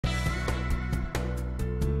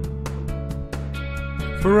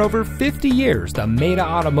For over 50 years, the Maita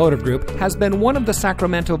Automotive Group has been one of the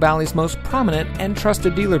Sacramento Valley's most prominent and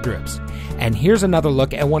trusted dealer groups. And here's another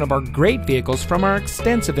look at one of our great vehicles from our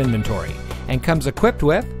extensive inventory, and comes equipped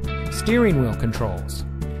with steering wheel controls,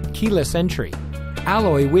 keyless entry,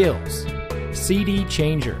 alloy wheels, CD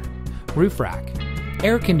changer, roof rack,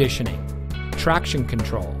 air conditioning, traction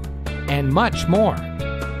control, and much more.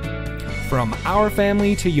 From our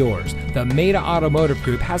family to yours, the Maita Automotive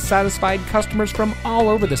Group has satisfied customers from all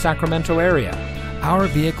over the Sacramento area. Our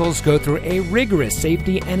vehicles go through a rigorous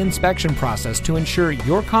safety and inspection process to ensure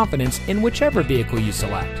your confidence in whichever vehicle you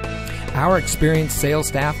select. Our experienced sales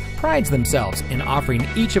staff prides themselves in offering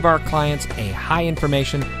each of our clients a high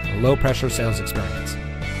information, low pressure sales experience.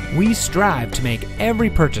 We strive to make every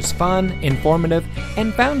purchase fun, informative,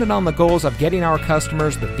 and founded on the goals of getting our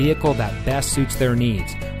customers the vehicle that best suits their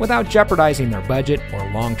needs without jeopardizing their budget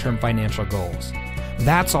or long-term financial goals.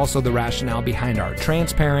 That's also the rationale behind our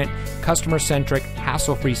transparent, customer-centric,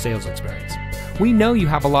 hassle-free sales experience. We know you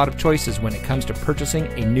have a lot of choices when it comes to purchasing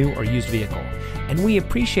a new or used vehicle, and we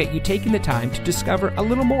appreciate you taking the time to discover a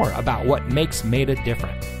little more about what makes Maita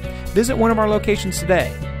different. Visit one of our locations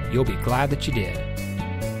today. You'll be glad that you did.